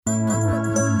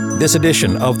This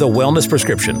edition of The Wellness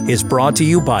Prescription is brought to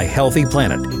you by Healthy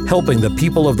Planet, helping the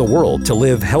people of the world to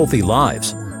live healthy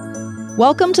lives.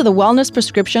 Welcome to The Wellness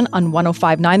Prescription on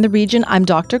 105.9 The Region. I'm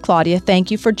Dr. Claudia.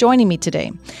 Thank you for joining me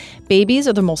today. Babies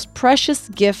are the most precious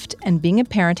gift, and being a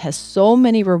parent has so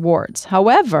many rewards.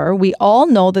 However, we all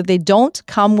know that they don't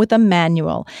come with a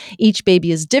manual. Each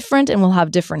baby is different and will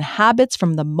have different habits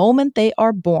from the moment they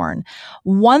are born.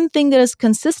 One thing that is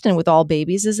consistent with all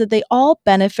babies is that they all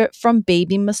benefit from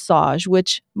baby massage,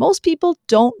 which most people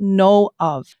don't know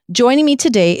of. Joining me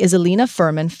today is Elina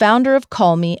Furman, founder of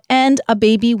Kahlmi and a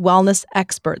baby wellness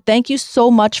expert. Thank you so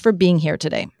much for being here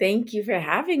today. Thank you for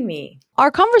having me. Our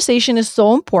conversation is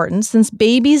so important since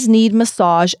babies need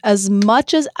massage as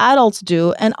much as adults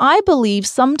do, and I believe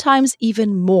sometimes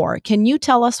even more. Can you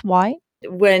tell us why?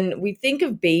 When we think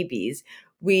of babies,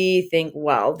 we think,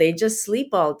 well, they just sleep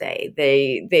all day.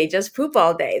 They just poop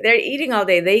all day. They're eating all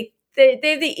day. They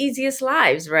have the easiest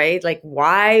lives, right? Like,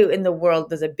 why in the world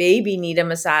does a baby need a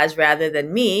massage rather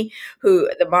than me, who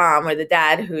the mom or the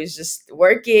dad who's just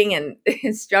working and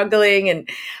struggling and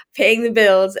paying the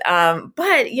bills?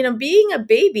 But being a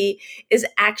baby is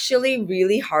actually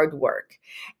really hard work.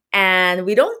 And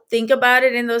we don't think about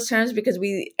it in those terms because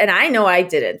and I know I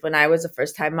didn't when I was a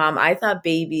first time mom. I thought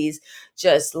babies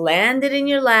just landed in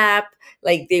your lap,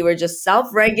 like they were just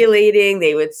self-regulating.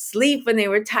 They would sleep when they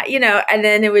were tired, and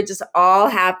then it would just all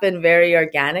happen very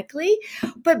organically.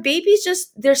 But babies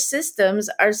their systems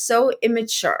are so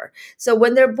immature. So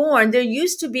when they're born, they're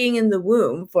used to being in the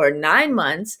womb for 9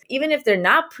 months. Even if they're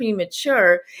not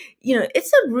premature,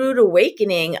 it's a rude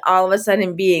awakening all of a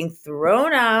sudden being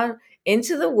thrown out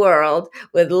into the world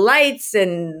with lights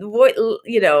and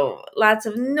lots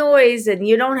of noise, and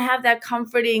you don't have that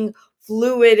comforting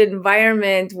fluid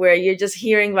environment where you're just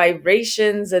hearing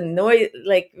vibrations and noise,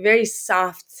 like very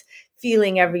soft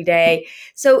feeling every day.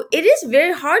 So it is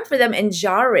very hard for them and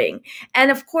jarring.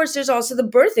 And of course, there's also the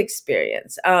birth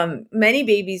experience. Many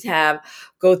babies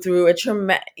go through a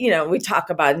traumatic, we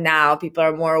talk about now, people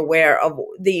are more aware of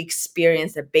the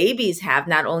experience that babies have,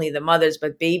 not only the mothers,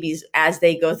 but babies as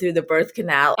they go through the birth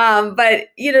canal. But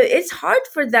it's hard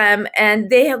for them,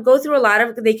 and they go through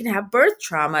they can have birth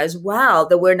trauma as well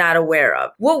that we're not aware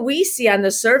of. What we see on the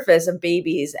surface of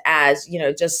babies as,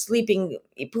 just sleeping,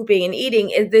 pooping, and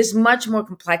eating, there's much more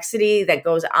complexity that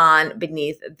goes on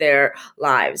beneath their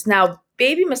lives. Now,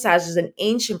 baby massage is an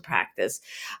ancient practice.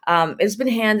 It's been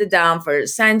handed down for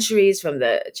centuries from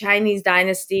the Chinese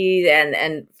dynasty and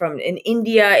in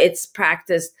India. It's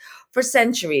practiced for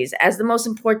centuries as the most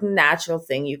important natural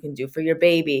thing you can do for your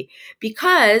baby,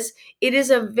 because it is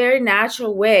a very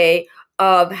natural way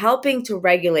of helping to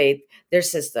regulate their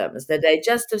systems, the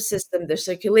digestive system, their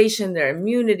circulation, their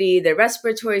immunity, their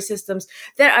respiratory systems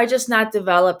that are just not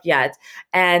developed yet.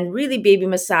 And really, baby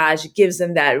massage gives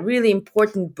them that really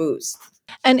important boost.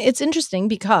 And it's interesting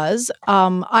because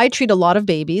I treat a lot of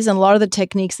babies, and a lot of the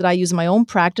techniques that I use in my own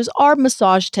practice are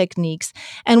massage techniques.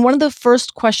 And one of the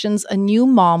first questions a new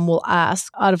mom will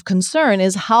ask out of concern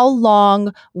is, how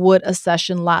long would a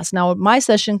session last? Now, my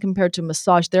session compared to a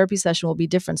massage therapy session will be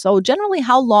different. So generally,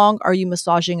 how long are you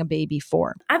massaging a baby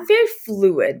for? I'm very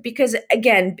fluid because,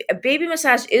 again, a baby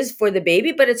massage is for the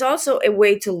baby, but it's also a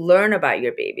way to learn about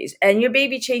your babies. And your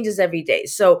baby changes every day.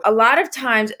 So a lot of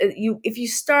times, if you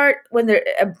start when they're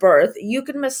at birth, you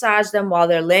can massage them while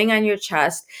they're laying on your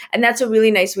chest. And that's a really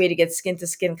nice way to get skin to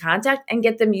skin contact and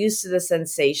get them used to the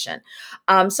sensation.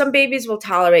 Some babies will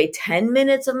tolerate 10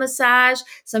 minutes of massage.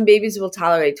 Some babies will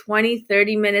tolerate 20,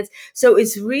 30 minutes. So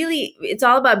it's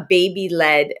all about baby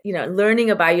led,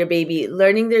 learning about your baby,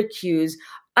 learning their cues,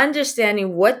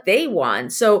 understanding what they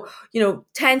want. So,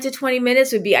 10 to 20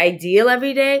 minutes would be ideal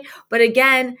every day. But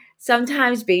again,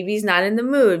 sometimes baby's not in the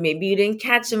mood. Maybe you didn't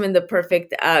catch them in the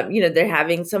perfect, they're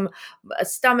having some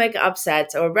stomach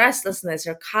upsets or restlessness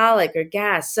or colic or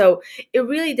gas. So it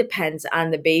really depends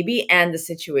on the baby and the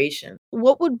situation.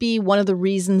 What would be one of the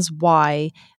reasons why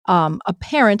a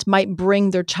parent might bring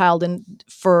their child in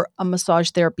for a massage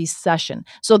therapy session?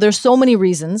 So there's so many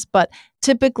reasons, but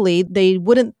typically they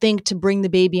wouldn't think to bring the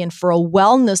baby in for a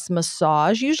wellness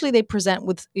massage. Usually they present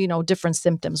with, different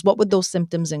symptoms. What would those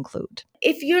symptoms include?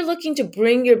 If you're looking to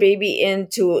bring your baby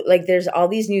into, there's all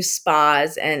these new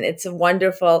spas and it's a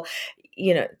wonderful,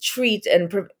 treat.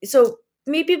 So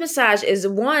maybe massage is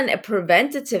a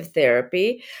preventative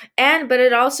therapy, but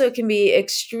it also can be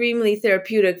extremely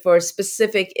therapeutic for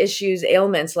specific issues,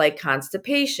 ailments like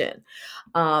constipation.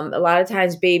 A lot of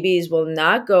times babies will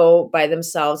not go by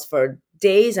themselves for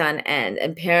days on end,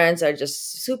 and parents are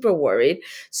just super worried.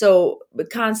 So with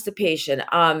constipation,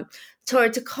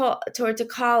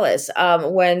 torticollis,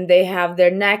 when they have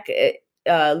their neck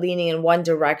leaning in one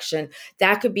direction,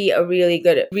 that could be a really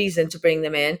good reason to bring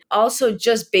them in. Also,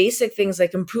 just basic things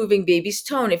like improving baby's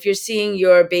tone. If you're seeing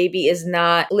your baby is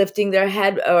not lifting their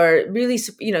head, or really,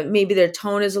 maybe their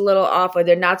tone is a little off, or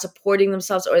they're not supporting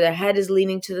themselves, or their head is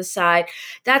leaning to the side,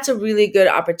 that's a really good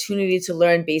opportunity to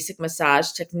learn basic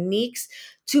massage techniques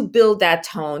to build that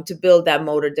tone, to build that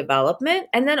motor development.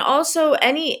 And then also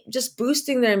just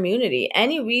boosting their immunity,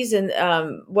 any reason,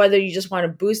 whether you just want to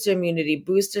boost their immunity,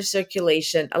 boost their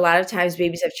circulation. A lot of times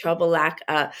babies have trouble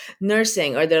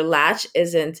nursing, or their latch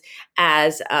isn't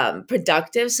as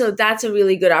productive. So that's a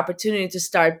really good opportunity to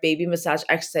start baby massage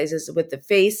exercises with the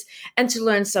face and to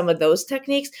learn some of those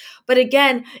techniques. But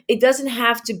again, it doesn't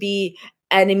have to be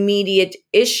an immediate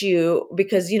issue,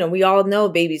 because we all know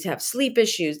babies have sleep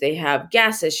issues, they have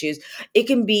gas issues. It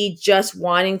can be just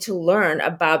wanting to learn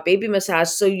about baby massage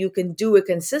so you can do it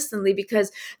consistently,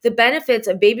 because the benefits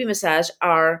of baby massage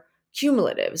are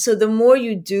cumulative. So the more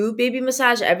you do baby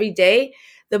massage every day,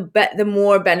 the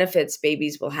more benefits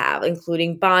babies will have,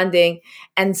 including bonding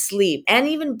and sleep and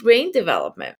even brain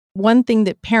development. One thing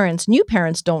that new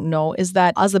parents don't know is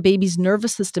that as a baby's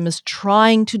nervous system is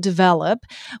trying to develop,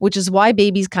 which is why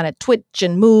babies kind of twitch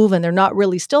and move and they're not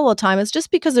really still all the time, it's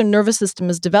just because their nervous system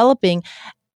is developing.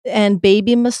 And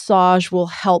baby massage will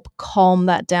help calm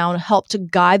that down, help to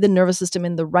guide the nervous system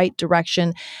in the right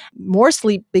direction. More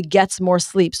sleep begets more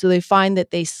sleep. So they find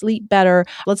that they sleep better.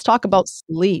 Let's talk about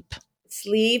sleep.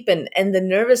 Sleep and the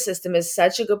nervous system is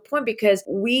such a good point, because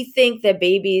we think that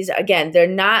babies, again, they're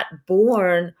not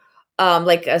born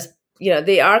like us.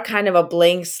 They are kind of a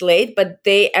blank slate, but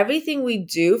everything we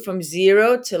do from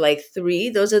 0 to like 3,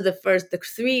 those are the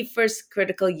 3 first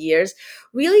critical years,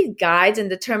 really guides and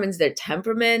determines their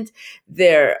temperament,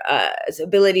 their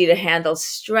ability to handle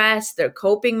stress, their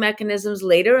coping mechanisms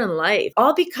later in life,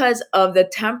 all because of the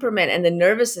temperament and the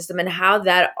nervous system and how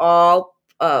that all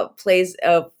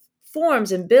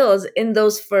forms and builds in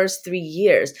those first 3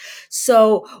 years.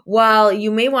 So while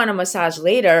you may want to massage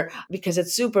later, because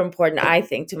it's super important, I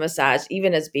think, to massage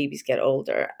even as babies get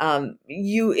older,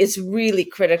 it's really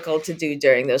critical to do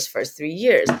during those first 3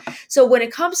 years. So when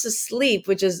it comes to sleep,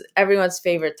 which is everyone's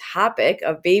favorite topic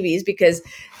of babies, because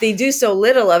they do so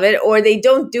little of it, or they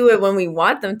don't do it when we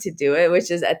want them to do it,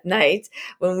 which is at night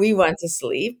when we want to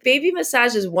sleep. Baby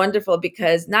massage is wonderful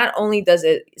because not only does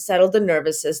it settle the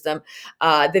nervous system,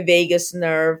 the vagus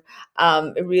nerve,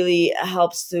 it really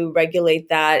helps to regulate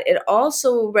that. It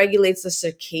also regulates the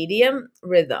circadian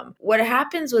rhythm. What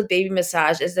happens with baby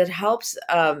massage is that it helps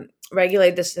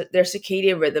regulate their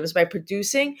circadian rhythms by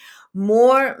producing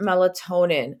more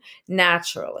melatonin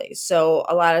naturally. So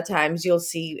a lot of times you'll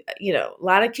see, a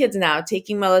lot of kids now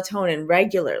taking melatonin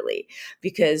regularly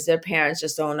because their parents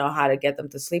just don't know how to get them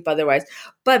to sleep otherwise.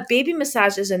 But baby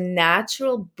massage is a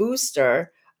natural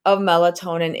booster of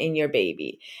melatonin in your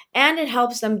baby. And it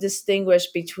helps them distinguish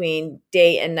between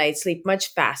day and night sleep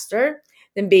much faster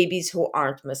than babies who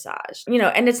aren't massaged.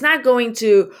 And it's not going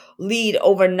to lead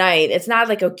overnight. It's not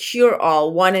like a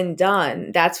cure-all, one and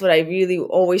done. That's what I really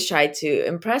always try to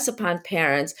impress upon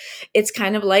parents. It's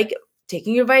kind of like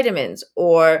taking your vitamins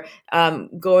or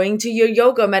going to your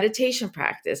yoga meditation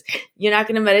practice. You're not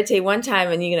going to meditate one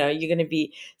time and you're going to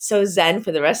be so zen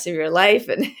for the rest of your life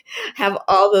and have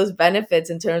all those benefits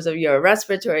in terms of your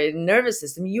respiratory and nervous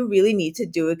system. You really need to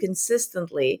do it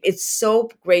consistently. It's so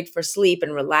great for sleep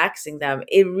and relaxing them.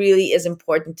 It really is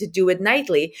important to do it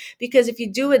nightly, because if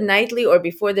you do it nightly or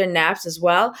before their naps as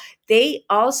well, they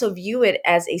also view it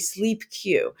as a sleep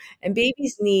cue. And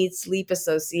babies need sleep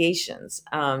associations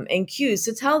and cues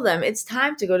to tell them it's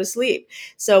time to go to sleep.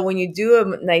 So when you do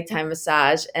a nighttime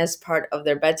massage as part of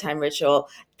their bedtime ritual,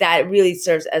 that really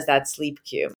serves as that sleep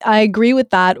cue. I agree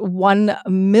with that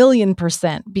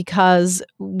 1,000,000%, because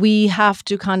we have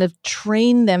to kind of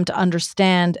train them to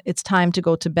understand it's time to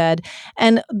go to bed.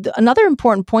 And another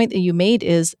important point that you made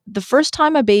is the first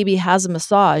time a baby has a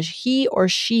massage, he or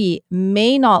she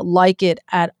may not like it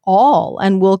at all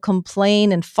and will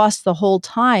complain and fuss the whole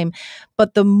time.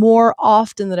 But the more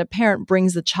often that a parent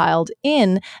brings the child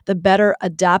in, the better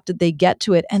adapted they get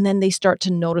to it. And then they start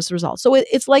to notice the results. So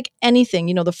it's like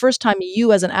anything, the first time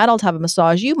you as an adult have a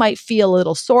massage, you might feel a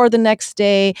little sore the next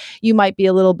day. You might be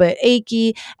a little bit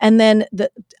achy. And then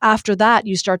after that,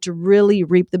 you start to really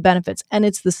reap the benefits. And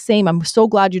it's the same. I'm so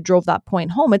glad you drove that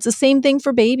point home. It's the same thing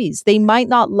for babies. They might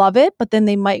not love it, but then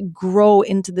they might grow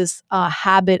into this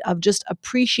habit of just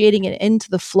appreciating it, into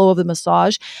the flow of the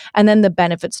massage. And then the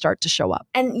benefits start to show up.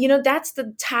 And, that's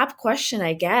the top question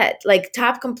I get. Like,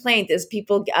 top complaint is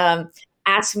people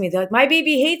ask me, they're like, my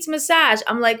baby hates massage.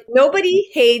 I'm like, nobody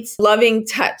hates loving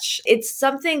touch. It's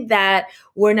something that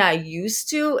we're not used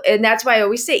to. And that's why I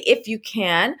always say, if you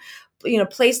can,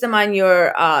 place them on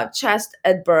your chest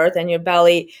at birth and your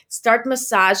belly, start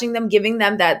massaging them, giving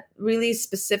them that really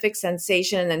specific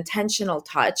sensation and intentional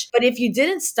touch. But if you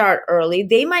didn't start early,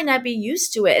 they might not be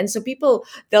used to it. And so people,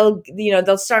 they'll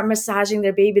start massaging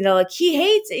their baby. They're like, he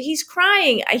hates it. He's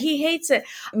crying. He hates it.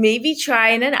 Maybe try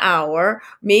in an hour,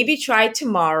 maybe try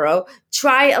tomorrow,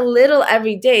 try a little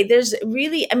every day. There's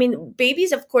really,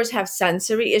 babies, of course, have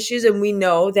sensory issues. And we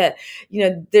know that,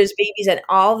 there's babies at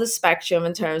all the spectrum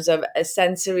in terms of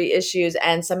sensory issues.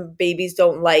 And some babies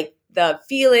don't like the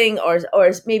feeling or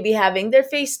maybe having their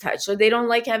face touched, or they don't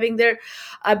like having their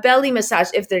belly massage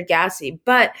if they're gassy.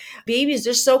 But babies,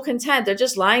 they're so content. They're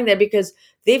just lying there because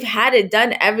they've had it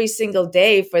done every single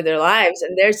day for their lives,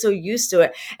 and they're so used to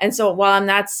it. And so while I'm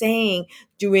not saying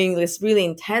doing this really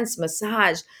intense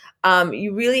massage,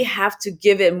 you really have to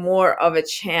give it more of a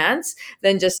chance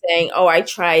than just saying, oh, I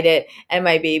tried it and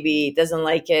my baby doesn't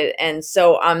like it, and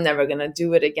so I'm never going to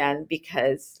do it again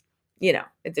because,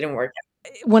 it didn't work.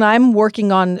 When I'm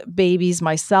working on babies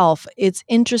myself, it's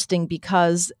interesting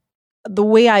because the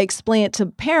way I explain it to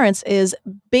parents is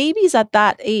babies at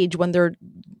that age, when they're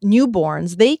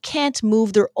newborns, they can't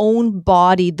move their own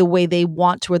body the way they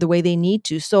want to or the way they need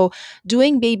to. So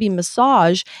doing baby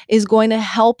massage is going to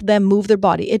help them move their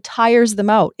body. It tires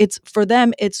them out. It's for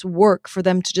them, it's work for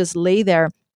them to just lay there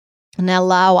and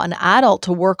allow an adult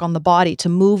to work on the body, to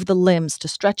move the limbs, to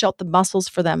stretch out the muscles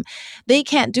for them. They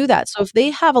can't do that. So if they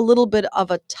have a little bit of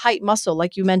a tight muscle,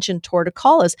 like you mentioned,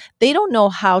 torticollis, they don't know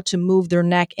how to move their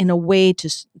neck in a way to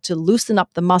loosen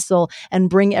up the muscle and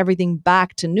bring everything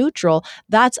back to neutral.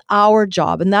 That's our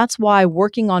job. And that's why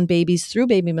working on babies through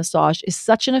baby massage is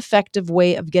such an effective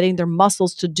way of getting their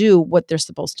muscles to do what they're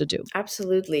supposed to do.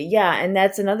 Absolutely. Yeah. And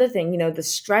that's another thing, the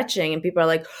stretching. And people are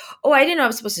like, oh, I didn't know I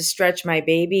was supposed to stretch my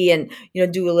baby and,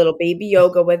 do a little baby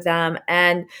yoga with them.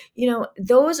 And,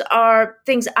 those are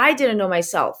things I didn't know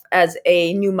myself as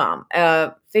a new mom.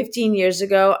 15 years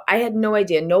ago, I had no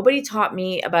idea. Nobody taught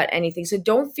me about anything. So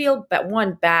don't feel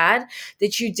bad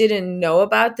that you didn't know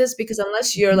about this, because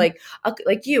unless you're like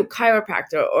you,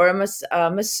 chiropractor or a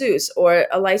masseuse or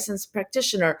a licensed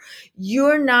practitioner,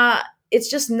 it's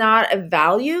just not a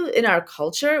value in our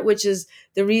culture, which is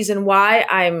the reason why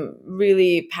I'm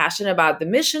really passionate about the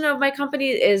mission of my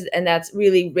company and that's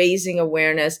really raising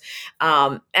awareness.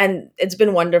 And it's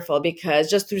been wonderful because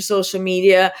just through social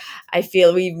media, I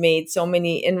feel we've made so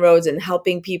many inroads in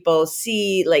helping people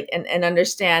see and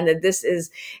understand that this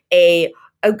is an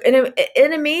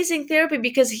amazing therapy,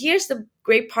 because here's the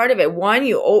great part of it. One,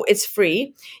 it's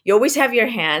free. You always have your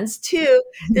hands. Two,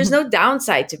 there's no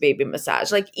downside to baby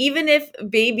massage. Like, even if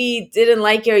baby didn't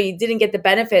like it or you didn't get the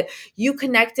benefit, you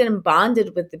connected and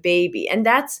bonded with the baby. And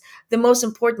that's the most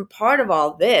important part of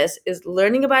all this, is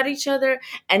learning about each other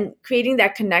and creating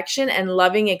that connection and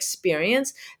loving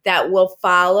experience that will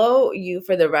follow you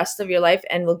for the rest of your life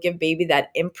and will give baby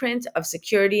that imprint of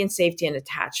security and safety and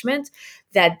attachment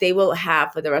that they will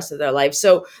have for the rest of their life.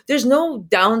 So there's no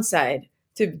downside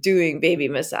to doing baby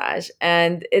massage.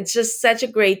 And it's just such a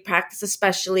great practice,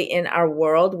 especially in our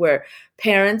world where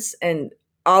parents and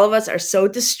all of us are so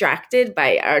distracted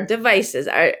by our devices.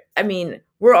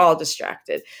 We're all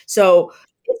distracted. So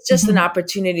it's just an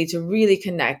opportunity to really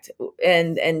connect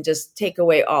and just take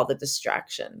away all the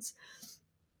distractions.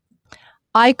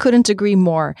 I couldn't agree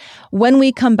more. When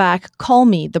we come back,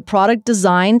 Kahlmi, the product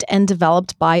designed and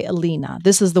developed by Elina.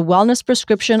 This is the Wellness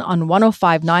Prescription on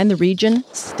 105.9 The Region.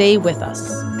 Stay with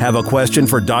us. Have a question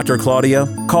for Dr. Claudia?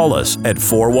 Call us at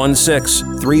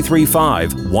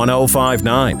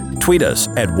 416-335-1059. Tweet us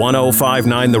at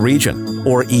 1059 The Region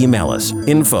or email us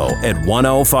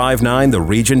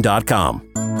info@1059theregion.com.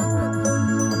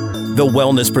 The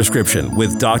Wellness Prescription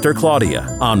with Dr. Claudia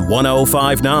on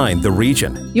 105.9 The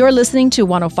Region. You're listening to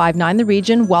 105.9 The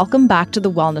Region. Welcome back to The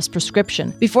Wellness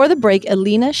Prescription. Before the break,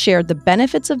 Elina shared the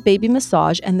benefits of baby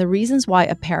massage and the reasons why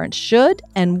a parent should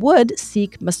and would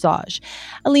seek massage.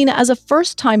 Elina, as a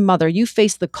first-time mother, you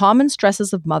face the common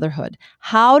stresses of motherhood.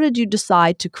 How did you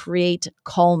decide to create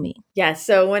Kahlmi? Yeah,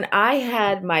 so when I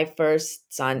had my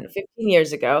first son 15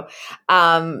 years ago,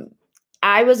 I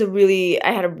had a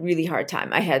really hard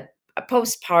time. I had a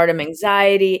postpartum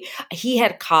anxiety. He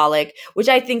had colic, which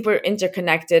I think were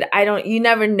interconnected. You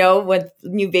never know with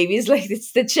new babies, like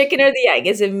it's the chicken or the egg.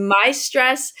 Is it my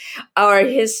stress or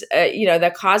his,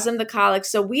 that caused him the colic?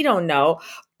 So we don't know.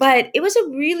 But it was a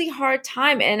really hard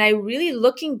time. And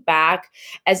looking back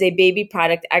as a baby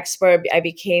product expert, I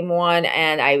became one,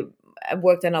 and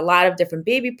worked on a lot of different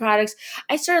baby products,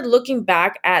 I started looking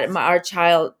back at our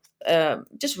child,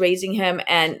 just raising him,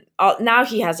 and now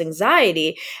he has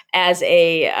anxiety as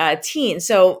a teen.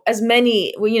 So as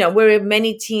many, we're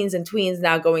many teens and tweens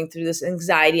now going through this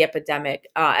anxiety epidemic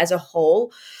as a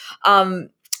whole.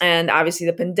 And obviously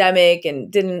the pandemic and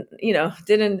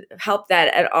didn't help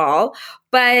that at all.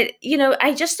 But,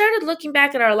 I just started looking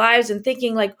back at our lives and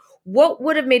thinking, like, what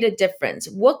would have made a difference?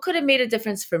 What could have made a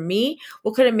difference for me?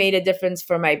 What could have made a difference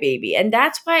for my baby? And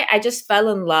that's why I just fell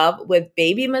in love with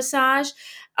baby massage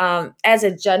as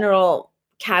a general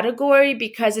category,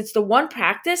 because it's the one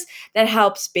practice that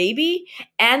helps baby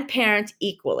and parent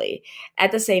equally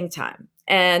at the same time.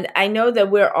 And I know that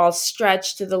we're all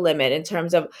stretched to the limit in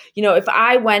terms of, if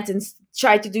I went and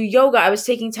tried to do yoga, I was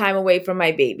taking time away from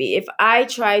my baby. If I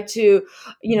tried to,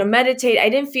 meditate, I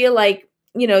didn't feel like,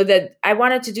 that I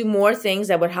wanted to do more things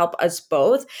that would help us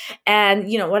both.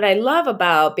 And, what I love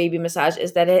about baby massage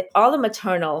is that all the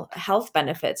maternal health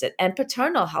benefits and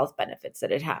paternal health benefits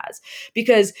that it has.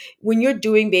 Because when you're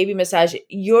doing baby massage,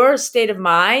 your state of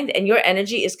mind and your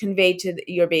energy is conveyed to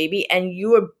your baby, and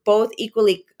you are both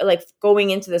equally like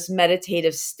going into this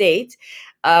meditative state,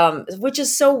 which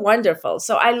is so wonderful.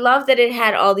 So I love that it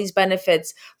had all these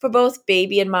benefits for both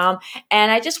baby and mom.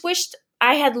 And I just wished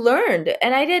I had learned,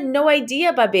 and I had no idea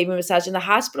about baby massage in the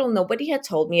hospital. Nobody had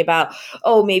told me about,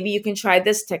 oh, maybe you can try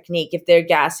this technique if they're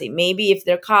gassy. Maybe if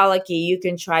they're colicky, you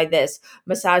can try this,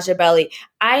 massage their belly.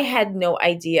 I had no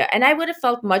idea. And I would have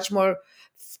felt much more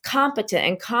competent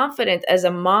and confident as a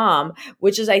mom,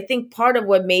 which is, I think, part of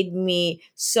what made me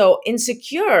so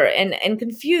insecure and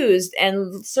confused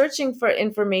and searching for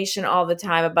information all the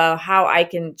time about how I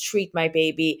can treat my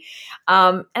baby.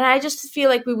 And I just feel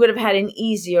like we would have had an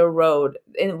easier road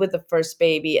with the first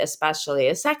baby, especially.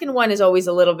 A second one is always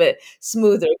a little bit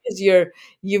smoother because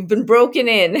you've been broken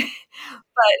in.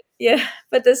 But yeah,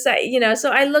 but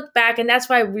so I look back, and that's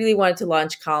why I really wanted to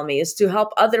launch Kahlmi, is to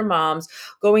help other moms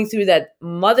going through that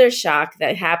mother shock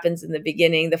that happens in the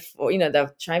beginning, the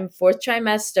fourth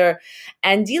trimester,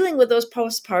 and dealing with those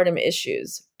postpartum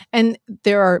issues. And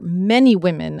there are many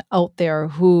women out there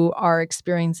who are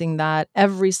experiencing that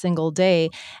every single day.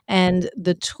 And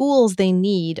the tools they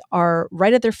need are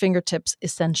right at their fingertips,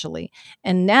 essentially.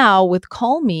 And now with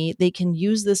Call Me, they can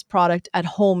use this product at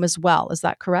home as well. Is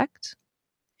that correct?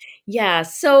 Yeah.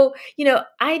 So,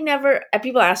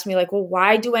 people ask me, like, well,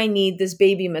 why do I need this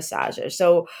baby massager?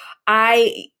 So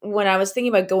when I was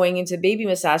thinking about going into baby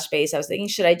massage space, I was thinking,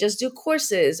 should I just do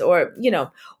courses, or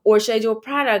should I do a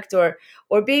product, or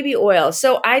baby oil?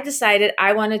 So I decided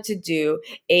I wanted to do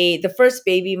the first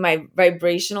baby, my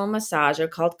vibrational massager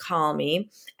called Kahlmi,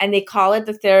 and they call it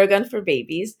the Theragun for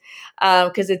babies.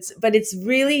 But it's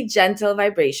really gentle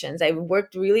vibrations. I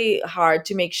worked really hard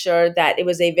to make sure that it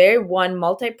was a very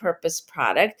multi-purpose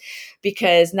product,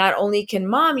 because not only can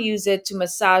mom use it to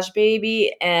massage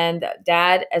baby and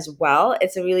dad as well,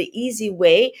 it's a really easy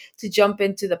way to jump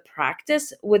into the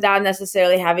practice without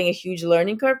necessarily having a huge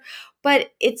learning curve.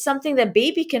 But it's something that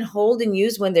baby can hold and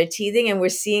use when they're teething. And we're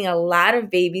seeing a lot of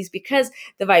babies, because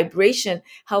the vibration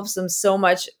helps them so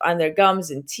much on their gums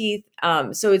and teeth.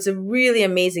 So it's a really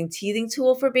amazing teething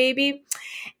tool for baby.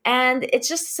 And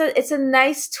it's a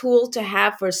nice tool to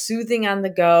have for soothing on the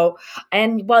go.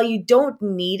 And while you don't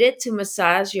need it to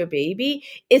massage your baby,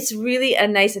 it's really a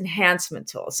nice enhancement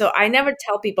tool. So I never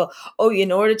tell people, oh,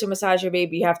 in order to massage your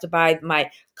baby, you have to buy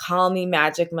my Kahlmi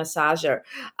Magic Massager,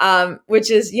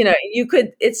 which is,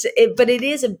 but it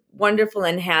is a wonderful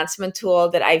enhancement tool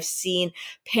that I've seen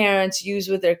parents use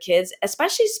with their kids,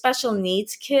 especially special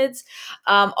needs kids.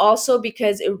 Also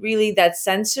because it really, that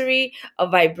sensory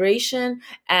of vibration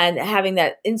and having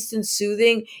that instant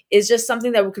soothing is just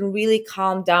something that can really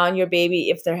calm down your baby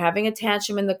if they're having a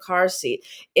tantrum in the car seat,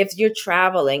 if you're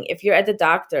traveling, if you're at the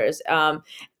doctor's,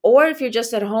 or if you're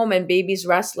just at home and baby's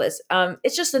restless.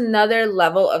 It's just another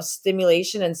level of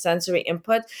stimulation and sensory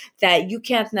input that you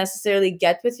can't necessarily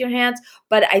get with your hands,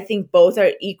 but I think both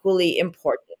are equally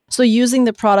important. So using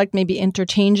the product maybe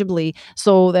interchangeably,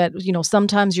 so that,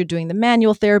 sometimes you're doing the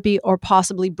manual therapy, or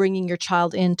possibly bringing your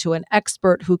child into an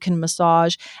expert who can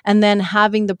massage, and then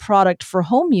having the product for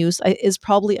home use is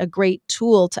probably a great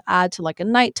tool to add to like a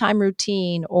nighttime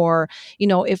routine, or,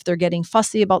 if they're getting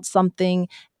fussy about something,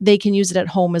 they can use it at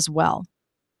home as well.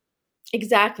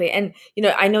 Exactly. And,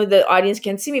 I know the audience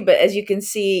can't see me, but as you can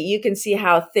see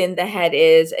how thin the head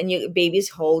is, and babies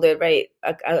hold it right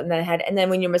on the head. And then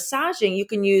when you're massaging, you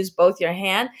can use both your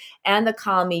hand and the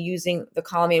Kahlmi, using the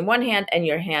Kahlmi in one hand and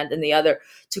your hand in the other,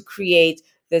 to create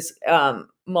this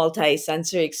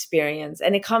multi-sensory experience,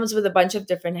 and it comes with a bunch of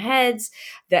different heads,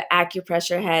 the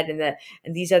acupressure head,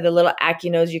 and these are the little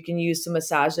acunodes you can use to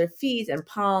massage their feet and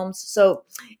palms. So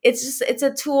it's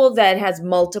a tool that has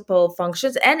multiple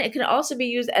functions, and it can also be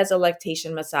used as a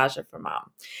lactation massager for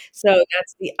mom. So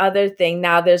that's the other thing.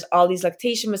 Now there's all these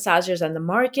lactation massagers on the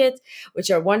market, which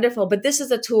are wonderful, but this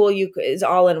is a tool is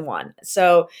all in one.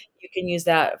 So you can use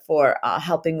that for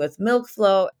helping with milk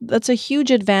flow. That's a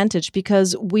huge advantage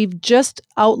because we've just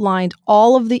outlined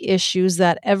all of the issues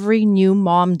that every new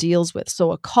mom deals with.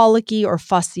 So, a colicky or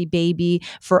fussy baby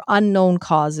for unknown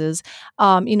causes,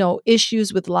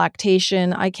 issues with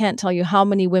lactation. I can't tell you how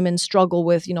many women struggle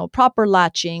with, proper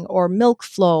latching or milk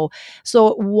flow.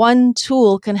 So, one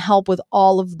tool can help with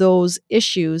all of those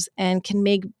issues and can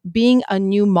make being a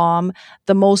new mom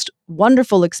the most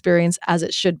wonderful experience as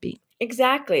it should be.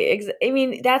 Exactly. I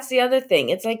mean, that's the other thing.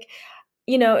 It's like,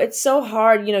 it's so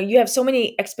hard. You have so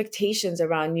many expectations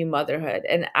around new motherhood.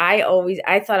 And I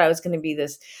thought I was going to be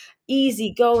this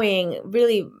easygoing,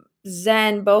 really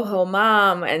zen boho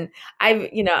mom. And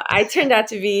I turned out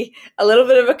to be a little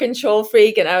bit of a control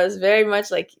freak. And I was very much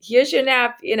like, here's your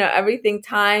nap, everything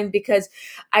timed, because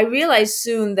I realized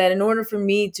soon that in order for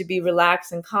me to be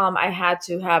relaxed and calm, I had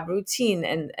to have routine,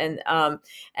 and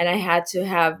I had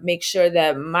to make sure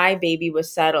that my baby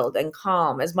was settled and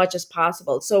calm as much as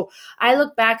possible. So I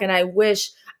look back and I wish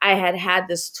I had had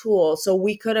this tool so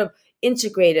we could have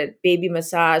integrated baby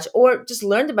massage, or just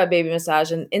learned about baby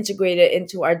massage and integrated it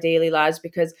into our daily lives,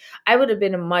 because I would have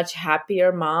been a much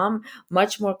happier mom,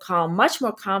 much more calm, much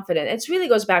more confident. It really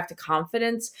goes back to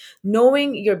confidence,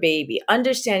 knowing your baby,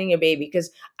 understanding your baby,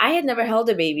 because I had never held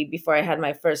a baby before I had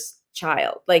my first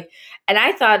child. And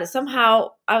I thought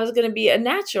somehow I was going to be a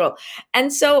natural.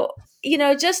 And so,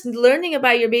 just learning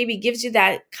about your baby gives you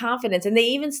that confidence. And they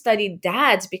even study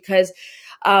dads, because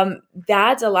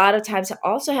dads a lot of times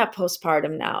also have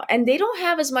postpartum now, and they don't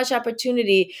have as much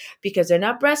opportunity because they're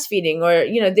not breastfeeding,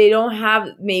 or they don't have,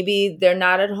 maybe they're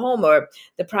not at home, or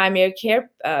the primary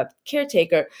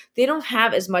caretaker, they don't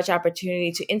have as much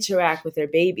opportunity to interact with their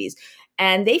babies.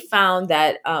 And they found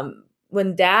that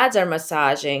when dads are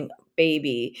massaging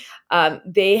baby,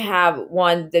 they have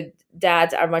the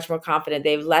dads are much more confident,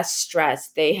 they have less stress,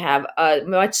 they have a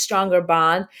much stronger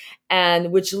bond,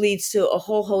 and which leads to a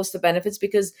whole host of benefits,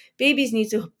 because babies need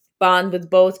to bond with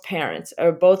both parents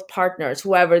or both partners,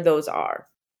 whoever those are.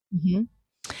 Mhm.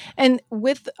 And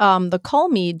with the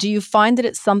Kahlmi, do you find that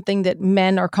it's something that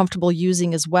men are comfortable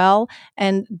using as well?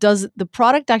 And does the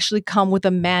product actually come with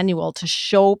a manual to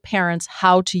show parents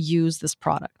how to use this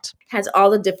product? Has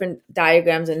all the different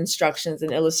diagrams and instructions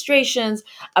and illustrations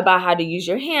about how to use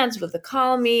your hands with the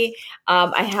Kahlmi.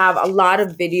 I have a lot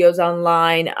of videos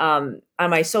online on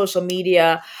my social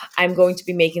media. I'm going to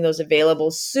be making those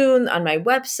available soon on my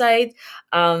website.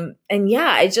 And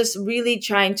yeah, I just really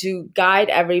trying to guide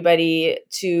everybody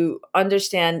to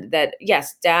understand that,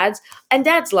 yes, dads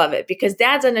love it, because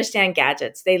dads understand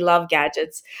gadgets. They love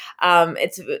gadgets.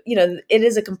 It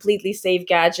is a completely safe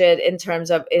gadget in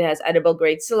terms of it has edible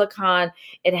grade silicone.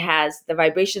 It has the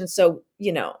vibration. So,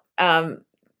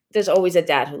 there's always a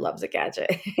dad who loves a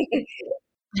gadget.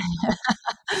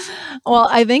 Well,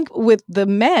 I think with the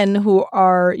men who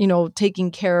are,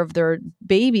 taking care of their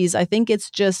babies, I think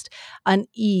it's just an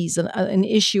ease, an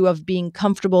issue of being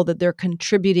comfortable that they're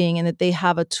contributing and that they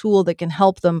have a tool that can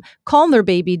help them calm their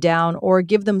baby down or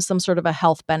give them some sort of a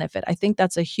health benefit. I think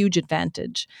that's a huge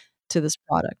advantage to this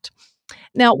product.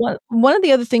 Now, one of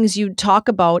the other things you talk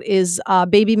about is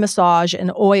baby massage and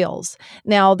oils.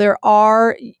 Now,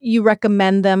 you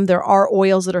recommend them. There are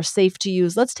oils that are safe to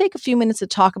use. Let's take a few minutes to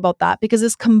talk about that, because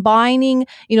this combining,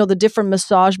 the different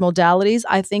massage modalities,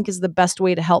 I think is the best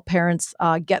way to help parents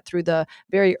get through the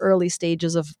very early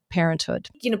stages of parenthood.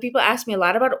 People ask me a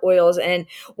lot about oils, and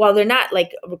while they're not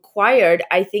like required,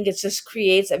 I think it just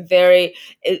creates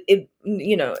it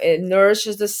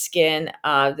nourishes the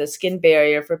skin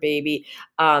barrier for baby.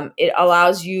 It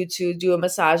allows you to do a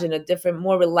massage in a different,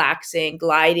 more relaxing,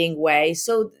 gliding way.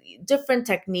 So different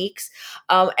techniques.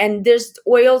 And there's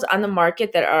oils on the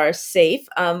market that are safe.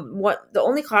 What the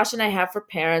only caution I have for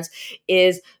parents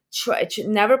is try to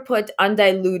never put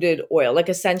undiluted oil, like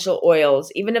essential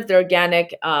oils, even if they're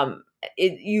organic.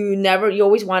 You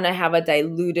always want to have a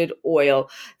diluted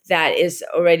oil that is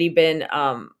already been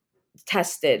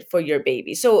tested for your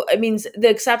baby. So it means the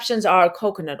exceptions are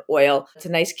coconut oil. It's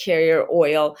a nice carrier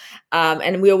oil.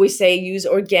 And we always say use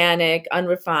organic,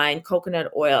 unrefined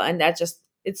coconut oil. And that just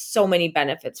it's so many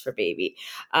benefits for baby.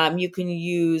 You can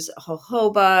use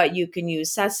jojoba, you can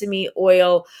use sesame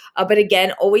oil, but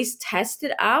again, always test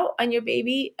it out on your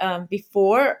baby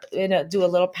before. Do a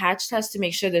little patch test to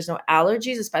make sure there's no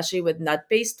allergies, especially with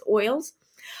nut-based oils.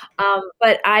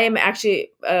 But I am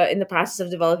actually in the process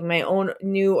of developing my own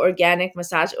new organic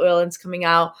massage oil, and it's coming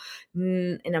out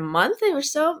in a month or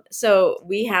so. So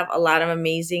we have a lot of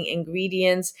amazing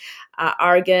ingredients,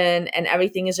 argan, and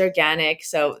everything is organic.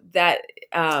 So that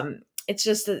it's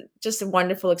just a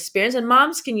wonderful experience, and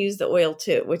moms can use the oil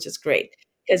too, which is great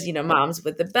because moms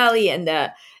with the belly and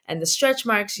the stretch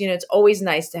marks, it's always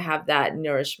nice to have that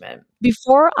nourishment.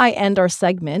 Before I end our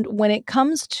segment, when it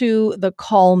comes to the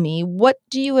Kahlmi, what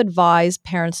do you advise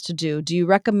parents to do? Do you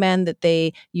recommend that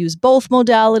they use both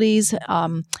modalities,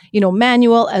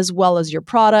 manual as well as your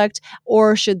product,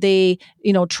 or should they,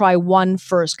 try one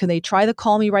first? Can they try the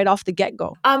Kahlmi right off the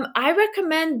get-go? I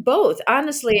recommend both.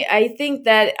 Honestly, I think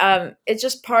that it's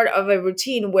just part of a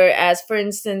routine. Whereas, for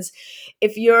instance,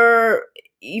 if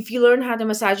you learn how to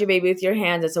massage your baby with your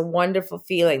hands, it's a wonderful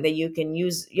feeling that you can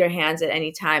use your hands at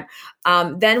any time.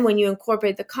 Then when you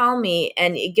incorporate the Kahlmi,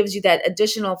 and it gives you that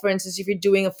additional, for instance, if you're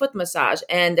doing a foot massage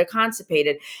and they're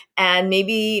constipated, and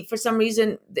maybe for some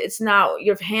reason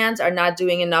your hands are not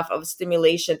doing enough of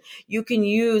stimulation, you can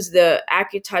use the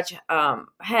AccuTouch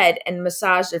head and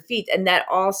massage their feet, and that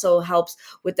also helps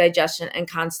with digestion and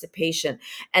constipation.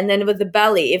 And then with the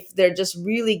belly, if they're just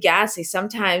really gassy,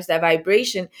 sometimes that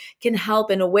vibration can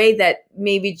help in a way that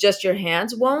maybe just your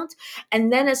hands won't.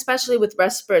 And then especially with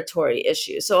respiratory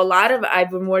issues. So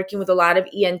I've been working with a lot of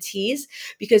ENTs,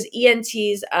 because ENT,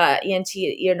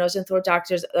 ear, nose, and throat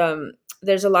doctors,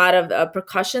 there's a lot of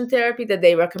percussion therapy that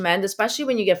they recommend, especially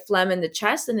when you get phlegm in the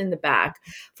chest and in the back,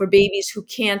 for babies who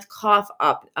can't cough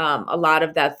up a lot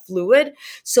of that fluid.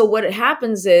 So what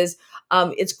happens is,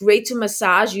 it's great to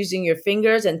massage using your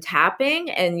fingers and tapping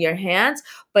and your hands,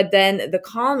 but then the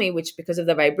Kahlmi, which because of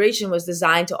the vibration was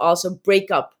designed to also break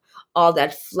up all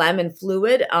that phlegm and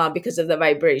fluid because of the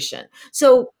vibration.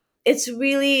 So it's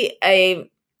really an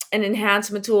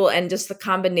enhancement tool, and just the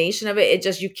combination of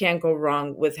it, you can't go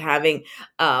wrong with having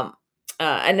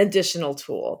an additional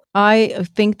tool. I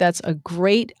think that's a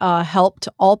great help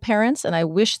to all parents, and I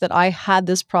wish that I had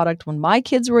this product when my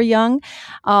kids were young.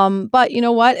 But you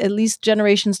know what? At least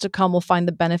generations to come will find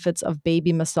the benefits of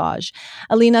baby massage.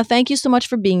 Elina, thank you so much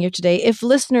for being here today. If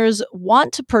listeners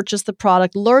want to purchase the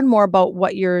product, learn more about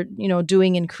what you're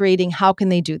doing and creating, how can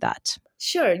they do that?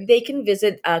 Sure. They can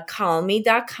visit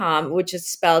Kahlmi.com, which is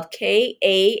spelled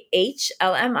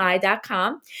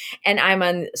KAHLMI.com. And I'm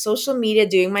on social media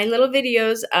doing my little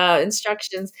videos,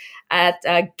 instructions at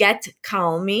Get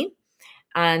Kahlmi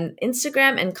on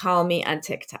Instagram and Kahlmi on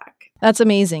TikTok. That's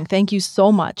amazing. Thank you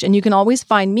so much. And you can always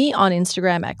find me on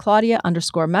Instagram at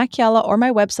Claudia_Macchiella, or my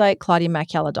website,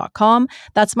 ClaudiaMacchiella.com.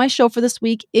 That's my show for this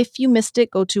week. If you missed it,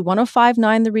 go to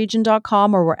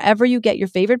 1059theregion.com or wherever you get your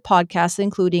favorite podcasts,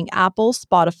 including Apple,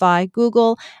 Spotify,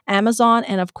 Google, Amazon,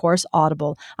 and of course,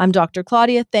 Audible. I'm Dr.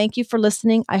 Claudia. Thank you for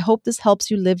listening. I hope this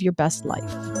helps you live your best life.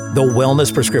 The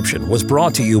Wellness Prescription was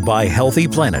brought to you by Healthy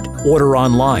Planet. Order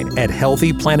online at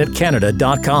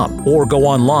healthyplanetcanada.com or go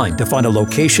online to find a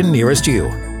location nearest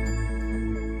you.